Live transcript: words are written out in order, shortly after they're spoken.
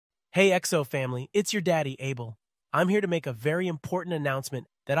Hey EXO family, it's your daddy Abel. I'm here to make a very important announcement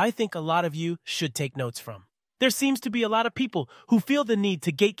that I think a lot of you should take notes from. There seems to be a lot of people who feel the need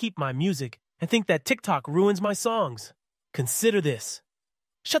to gatekeep my music and think that TikTok ruins my songs. Consider this.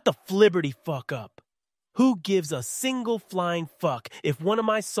 Shut the flibberty fuck up. Who gives a single flying fuck if one of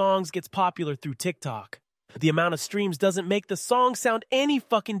my songs gets popular through TikTok? The amount of streams doesn't make the song sound any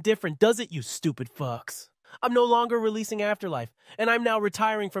fucking different, does it, you stupid fucks? I'm no longer releasing Afterlife, and I'm now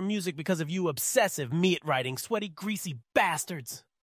retiring from music because of you obsessive, meat-riding, sweaty, greasy bastards.